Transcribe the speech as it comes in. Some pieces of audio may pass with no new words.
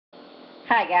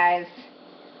Hi guys,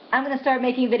 I'm gonna start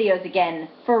making videos again,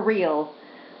 for real.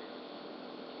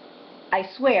 I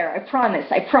swear, I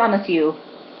promise you.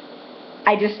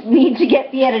 I just need to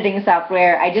get the editing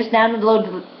software. I just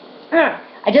downloaded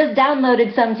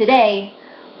some today,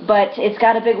 but it's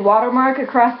got a big watermark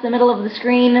across the middle of the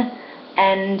screen,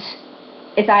 and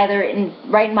it's either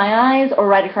right in my eyes or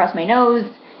right across my nose,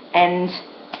 and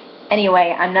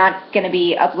anyway, I'm not gonna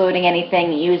be uploading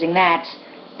anything using that,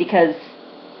 because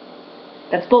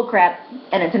that's bullcrap,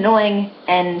 and it's annoying,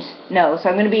 and no. So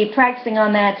I'm going to be practicing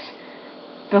on that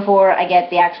before I get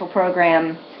the actual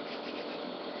program.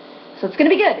 So it's going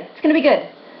to be good. It's going to be good.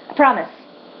 I promise.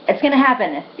 It's going to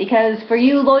happen, because for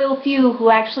you loyal few who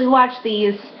actually watch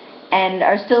these and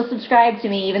are still subscribed to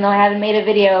me, even though I haven't made a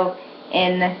video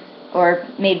or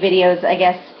made videos, I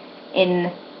guess, in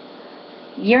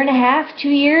a year and a half, 2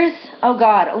 years? Oh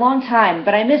God, a long time.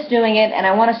 But I miss doing it, and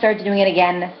I want to start doing it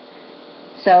again.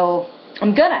 So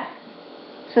I'm gonna.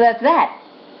 So that's that.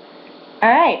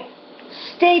 Alright.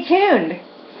 Stay tuned,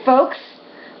 folks.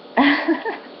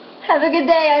 Have a good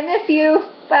day. I miss you.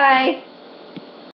 Bye.